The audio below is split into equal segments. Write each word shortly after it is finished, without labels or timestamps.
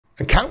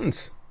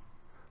Accountants,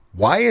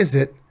 why is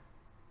it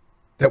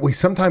that we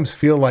sometimes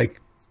feel like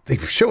they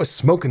show us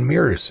smoke and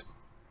mirrors?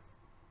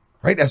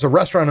 Right? As a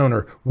restaurant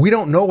owner, we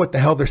don't know what the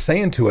hell they're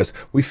saying to us.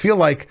 We feel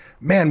like,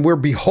 man, we're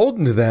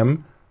beholden to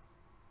them,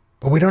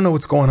 but we don't know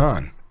what's going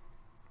on.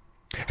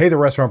 Hey, the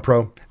Restaurant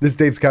Pro. This is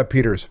Dave Scott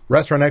Peters,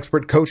 restaurant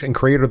expert, coach, and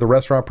creator of the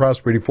Restaurant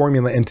Prosperity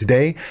Formula. And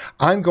today,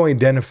 I'm going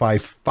to identify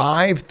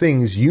 5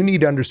 things you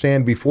need to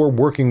understand before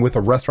working with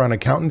a restaurant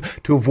accountant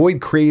to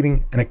avoid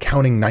creating an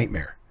accounting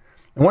nightmare.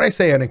 And when I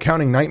say an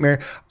accounting nightmare,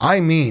 I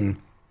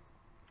mean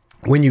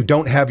when you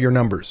don't have your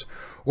numbers,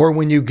 or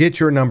when you get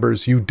your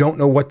numbers, you don't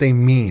know what they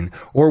mean,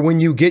 or when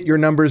you get your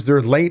numbers,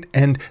 they're late,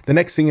 and the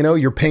next thing you know,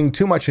 you're paying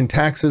too much in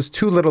taxes,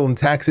 too little in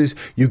taxes.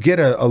 You get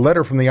a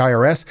letter from the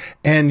IRS,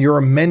 and you're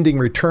amending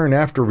return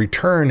after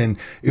return, and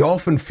you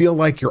often feel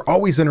like you're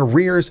always in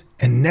arrears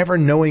and never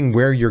knowing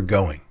where you're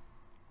going.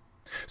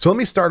 So let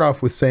me start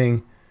off with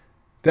saying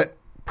that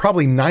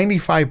probably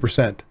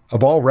 95%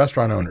 of all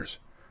restaurant owners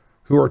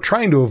who are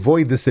trying to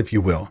avoid this, if you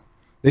will,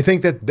 they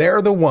think that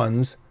they're the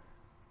ones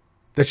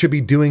that should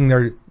be doing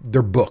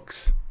their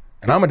books.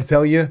 And I'm going to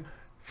tell you,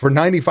 for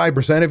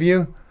 95% of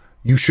you,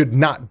 you should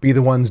not be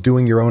the ones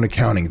doing your own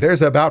accounting.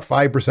 There's about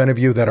 5% of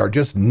you that are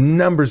just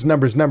numbers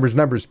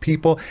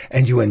people,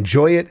 and you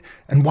enjoy it.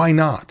 And why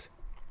not?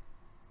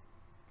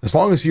 As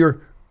long as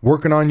you're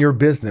working on your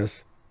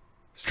business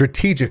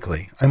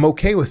strategically, I'm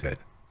okay with it.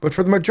 But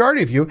for the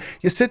majority of you,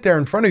 you sit there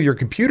in front of your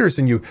computers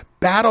and you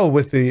battle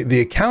with the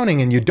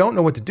accounting and you don't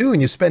know what to do,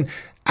 and you spend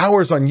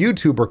hours on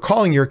YouTube or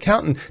calling your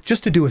accountant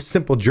just to do a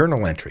simple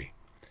journal entry.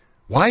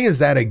 Why is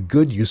that a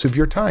good use of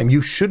your time?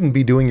 You shouldn't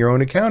be doing your own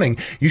accounting.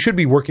 You should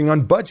be working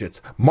on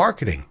budgets,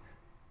 marketing,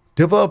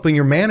 developing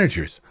your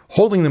managers,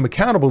 holding them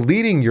accountable,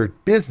 leading your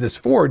business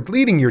forward,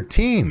 leading your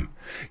team.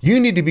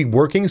 You need to be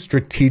working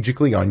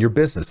strategically on your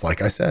business,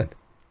 like I said.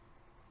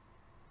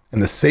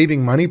 And the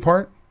saving money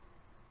part,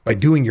 by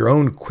doing your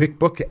own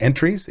QuickBooks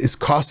entries, is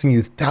costing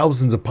you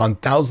thousands upon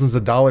thousands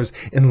of dollars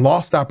in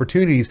lost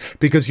opportunities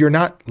because you're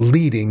not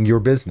leading your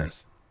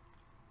business.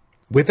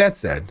 With that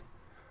said,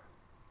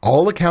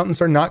 all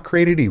accountants are not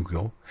created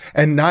equal,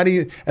 and I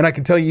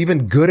can tell you,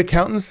 even good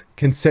accountants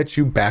can set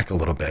you back a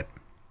little bit.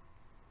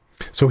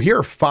 So here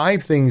are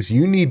 5 things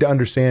you need to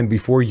understand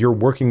before you're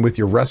working with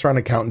your restaurant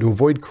accountant to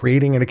avoid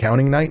creating an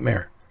accounting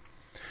nightmare.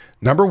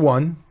 Number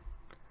 1,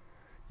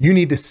 you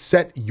need to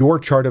set your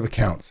chart of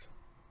accounts.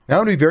 Now, I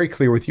want to be very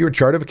clear with you. Your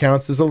chart of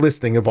accounts is a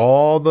listing of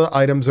all the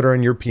items that are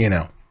in your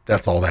P&L.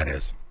 That's all that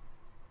is.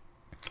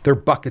 They're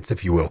buckets,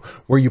 if you will,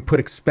 where you put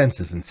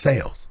expenses and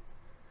sales.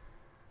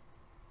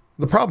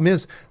 The problem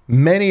is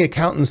many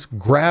accountants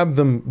grab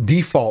them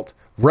default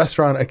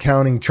restaurant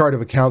accounting chart of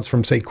accounts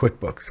from, say,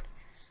 QuickBooks,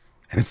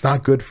 and it's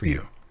not good for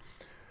you.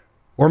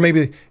 Or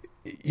maybe,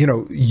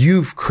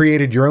 you've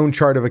created your own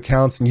chart of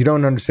accounts and you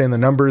don't understand the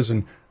numbers.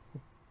 And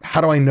how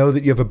do I know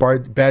that you have a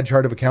bad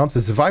chart of accounts?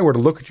 Is if I were to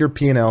look at your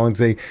P&L and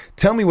say,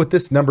 tell me what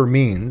this number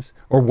means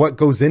or what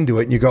goes into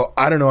it, and you go,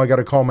 I don't know, I got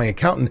to call my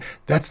accountant.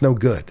 That's no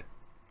good.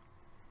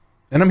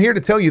 And I'm here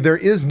to tell you there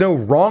is no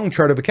wrong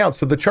chart of accounts.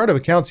 So the chart of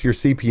accounts your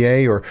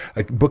CPA or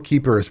a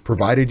bookkeeper has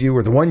provided you,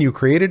 or the one you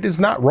created, is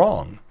not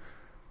wrong.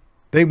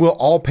 They will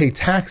all pay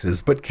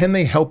taxes, but can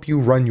they help you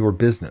run your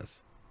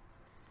business?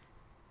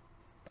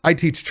 I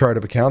teach chart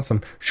of accounts. I'm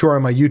sure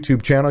on my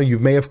YouTube channel, you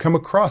may have come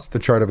across the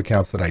chart of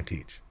accounts that I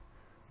teach.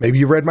 Maybe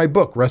you read my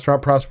book,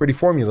 Restaurant Prosperity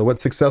Formula, What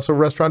Successful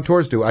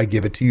Restaurateurs Do. I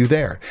give it to you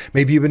there.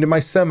 Maybe you've been to my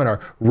seminar,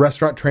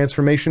 Restaurant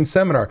Transformation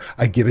Seminar.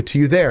 I give it to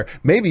you there.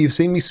 Maybe you've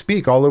seen me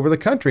speak all over the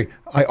country.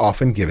 I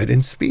often give it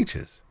in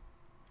speeches.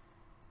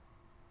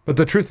 But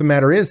the truth of the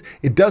matter is,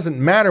 it doesn't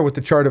matter what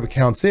the chart of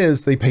accounts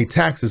is. They pay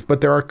taxes,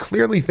 but there are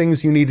clearly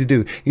things you need to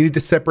do. You need to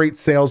separate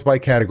sales by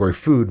category: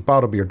 food,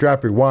 bottled beer,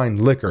 draft beer, wine,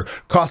 liquor.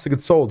 Cost of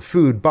goods sold: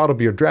 food, bottled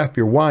beer, draft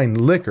beer, wine,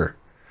 liquor.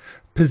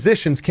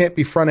 Positions can't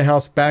be front of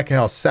house, back of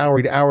house,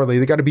 salaried, hourly.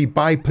 They got to be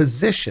by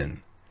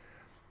position.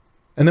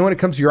 And then when it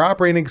comes to your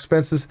operating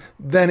expenses,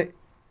 then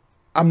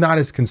I'm not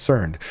as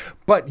concerned.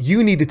 But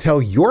you need to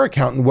tell your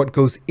accountant what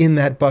goes in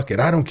that bucket.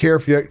 I don't care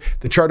if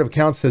the chart of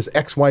accounts says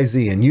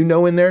XYZ and you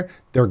know in there,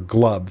 they're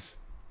gloves.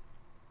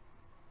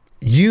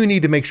 You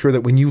need to make sure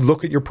that when you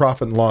look at your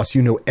profit and loss,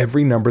 you know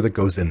every number that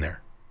goes in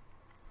there.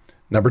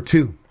 Number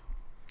 2,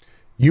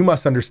 you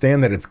must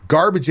understand that it's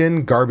garbage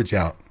in, garbage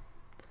out.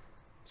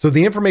 So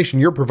the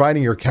information you're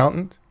providing your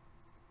accountant,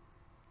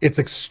 it's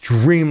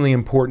extremely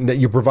important that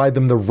you provide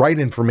them the right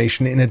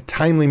information in a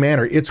timely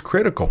manner. It's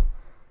critical.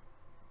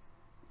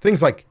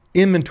 Things like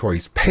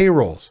inventories,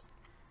 payrolls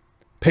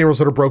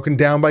that are broken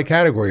down by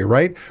category,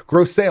 right?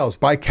 Gross sales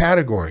by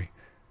category,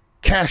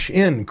 cash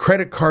in,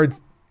 credit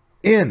cards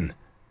in,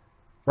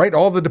 right?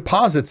 All the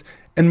deposits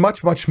and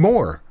much, much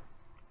more.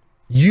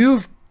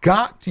 You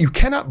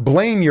cannot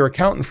blame your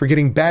accountant for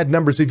getting bad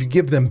numbers if you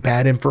give them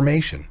bad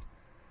information.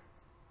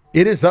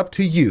 It is up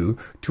to you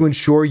to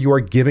ensure you are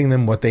giving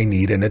them what they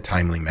need in a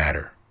timely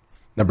manner.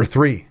 Number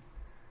 3,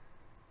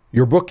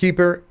 your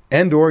bookkeeper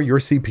and or your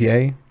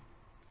CPA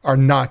are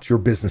not your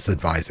business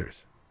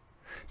advisors.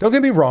 Don't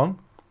get me wrong.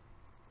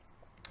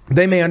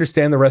 They may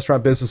understand the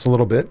restaurant business a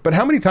little bit, but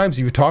how many times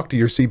have you talked to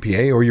your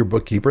CPA or your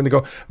bookkeeper and they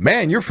go,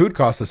 man, your food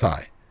cost is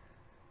high.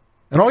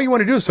 And all you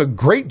want to do is say,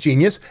 great,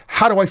 genius,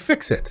 how do I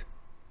fix it?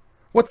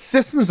 What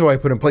systems do I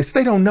put in place?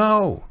 They don't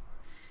know.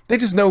 They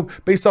just know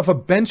based off a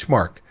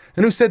benchmark.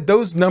 And who said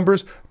those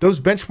numbers, those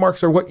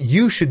benchmarks are what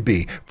you should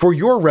be for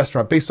your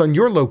restaurant based on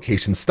your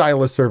location,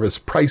 style of service,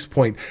 price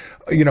point,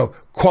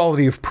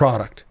 quality of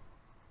product,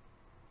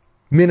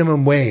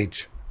 minimum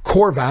wage,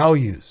 core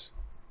values.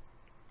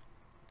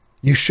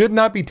 You should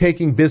not be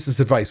taking business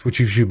advice. What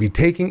you should be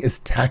taking is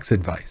tax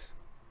advice.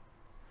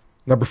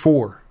 Number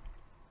 4,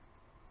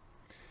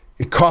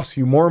 it costs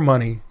you more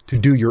money to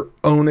do your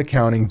own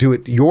accounting, do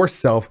it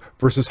yourself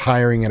versus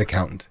hiring an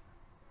accountant.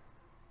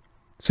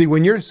 See,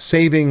 when you're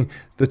saving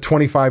the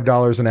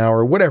 $25 an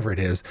hour, whatever it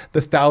is,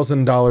 the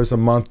 $1,000 a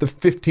month, the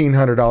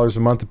 $1,500 a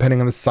month, depending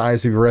on the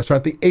size of your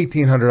restaurant, the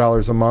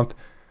 $1,800 a month,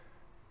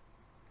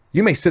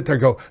 you may sit there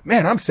and go,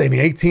 man, I'm saving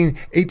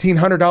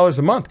 $1,800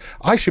 a month.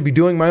 I should be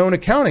doing my own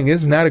accounting.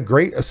 Isn't that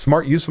a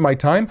smart use of my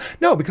time?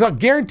 No, because I'll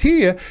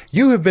guarantee you,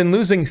 you have been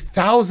losing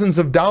thousands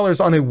of dollars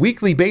on a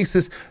weekly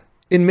basis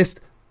in missed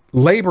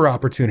labor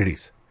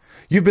opportunities.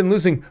 You've been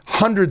losing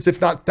hundreds, if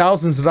not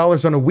thousands of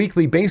dollars on a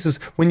weekly basis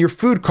when your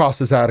food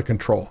cost is out of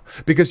control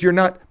because you're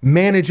not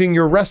managing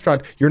your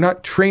restaurant. You're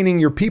not training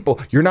your people.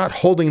 You're not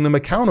holding them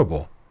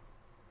accountable.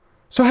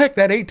 So heck,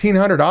 that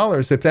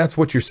 $1,800, if that's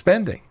what you're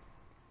spending,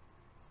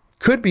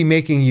 could be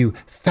making you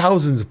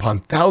thousands upon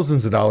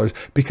thousands of dollars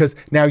because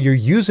now you're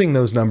using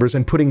those numbers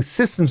and putting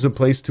systems in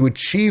place to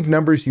achieve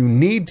numbers you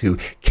need to,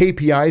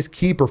 KPIs,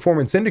 key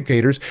performance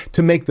indicators,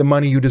 to make the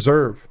money you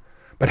deserve.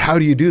 But how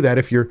do you do that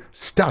if you're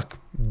stuck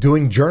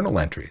doing journal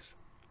entries?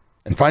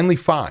 And finally,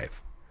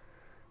 5,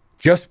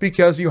 just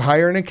because you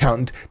hire an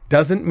accountant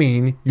doesn't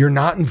mean you're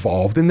not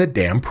involved in the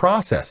damn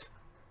process.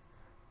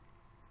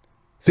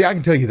 See, I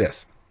can tell you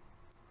this,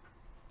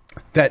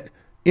 that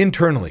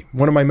internally,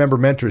 one of my member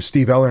mentors,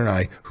 Steve Eller, and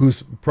I,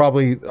 who's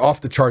probably off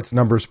the charts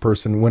numbers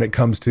person when it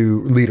comes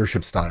to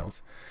leadership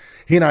styles,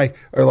 he and I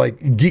are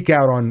like geek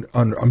out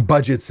on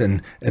budgets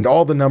and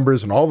all the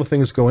numbers and all the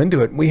things go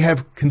into it. And we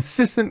have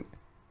consistent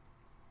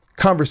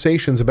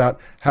conversations about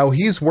how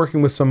he's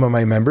working with some of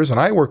my members and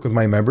I work with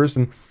my members,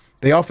 and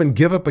they often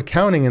give up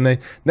accounting, and the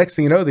next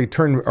thing you know, they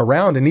turn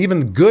around, and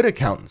even good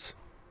accountants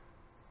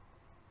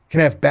can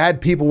have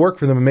bad people work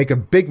for them and make a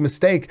big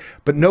mistake,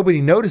 but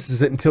nobody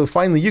notices it until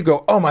finally you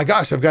go, oh my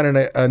gosh, I've got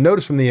a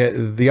notice from the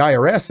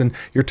IRS, and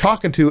you're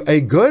talking to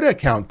a good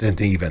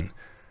accountant even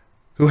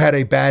who had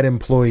a bad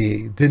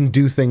employee, didn't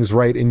do things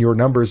right in your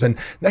numbers. And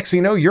next thing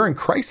you know, you're in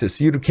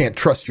crisis. You can't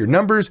trust your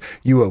numbers.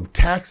 You owe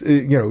tax,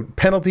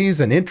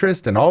 penalties and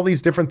interest and all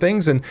these different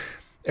things, and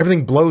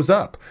everything blows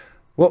up.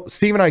 Well,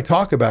 Steve and I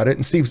talk about it,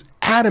 and Steve's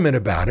adamant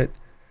about it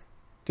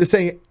to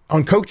say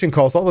on coaching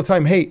calls all the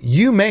time, hey,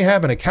 you may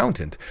have an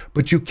accountant,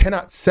 but you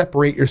cannot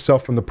separate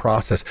yourself from the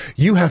process.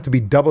 You have to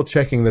be double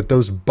checking that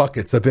those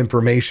buckets of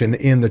information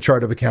in the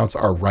chart of accounts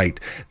are right,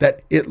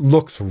 that it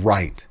looks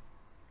right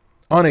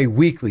on a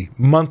weekly,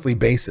 monthly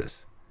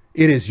basis.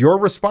 It is your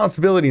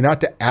responsibility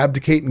not to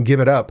abdicate and give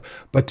it up,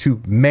 but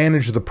to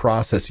manage the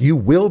process. You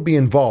will be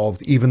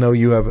involved even though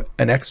you have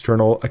an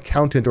external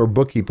accountant or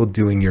bookkeeper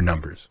doing your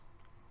numbers.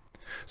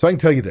 So I can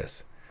tell you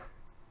this.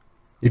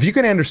 If you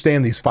can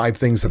understand these 5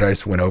 things that I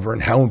just went over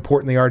and how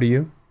important they are to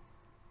you,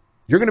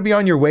 you're going to be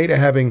on your way to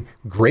having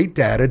great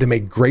data to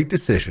make great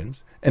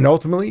decisions and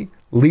ultimately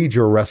lead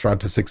your restaurant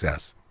to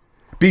success.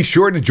 Be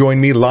sure to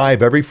join me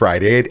live every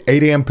Friday at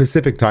 8 a.m.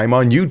 Pacific time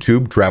on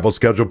YouTube, travel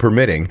schedule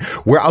permitting,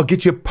 where I'll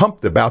get you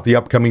pumped about the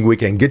upcoming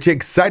weekend, get you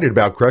excited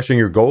about crushing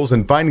your goals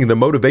and finding the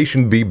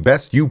motivation to be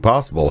best you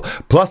possible.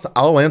 Plus,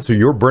 I'll answer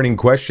your burning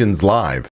questions live.